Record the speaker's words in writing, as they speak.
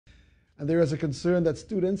And there is a concern that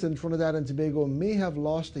students in Trinidad and Tobago may have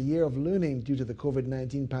lost a year of learning due to the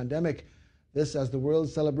COVID-19 pandemic. This as the world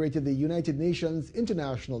celebrated the United Nations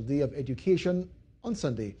International Day of Education on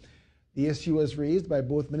Sunday. The issue was raised by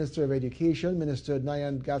both Minister of Education, Minister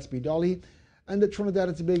Nyan Gadsby Dolly, and the Trinidad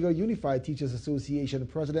and Tobago Unified Teachers Association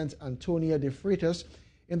President Antonia De Freitas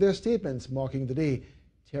in their statements marking the day.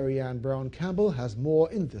 Terry-Ann Brown-Campbell has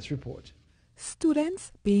more in this report.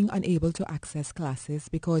 Students being unable to access classes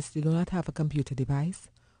because they do not have a computer device,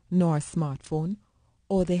 nor a smartphone,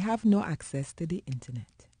 or they have no access to the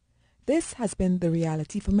internet. This has been the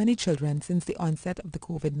reality for many children since the onset of the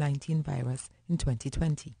COVID-19 virus in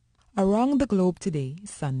 2020. Around the globe today,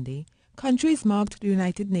 Sunday, countries marked the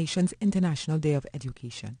United Nations International Day of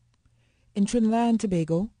Education. In Trinidad and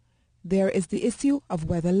Tobago, there is the issue of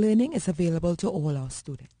whether learning is available to all our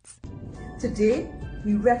students. Today,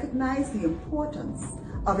 we recognize the importance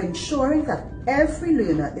of ensuring that every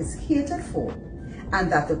learner is catered for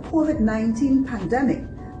and that the COVID-19 pandemic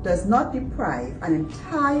does not deprive an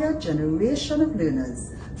entire generation of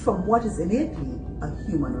learners from what is innately a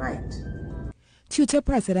human right. TTUTA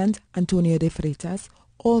President Antonia De Freitas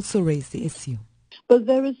also raised the issue. But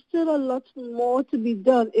there is still a lot more to be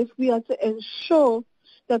done if we are to ensure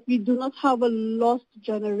that we do not have a lost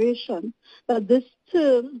generation, that this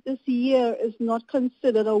term, this year, is not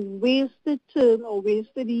considered a wasted term or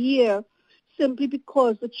wasted year simply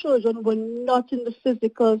because the children were not in the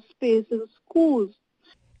physical space in schools.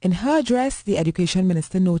 In her address, the Education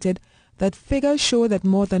Minister noted that figures show that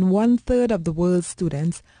more than 1/3 of the world's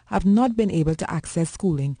students have not been able to access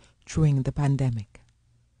schooling during the pandemic.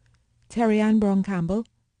 Terry-Ann Brown-Campbell,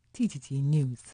 TTT News.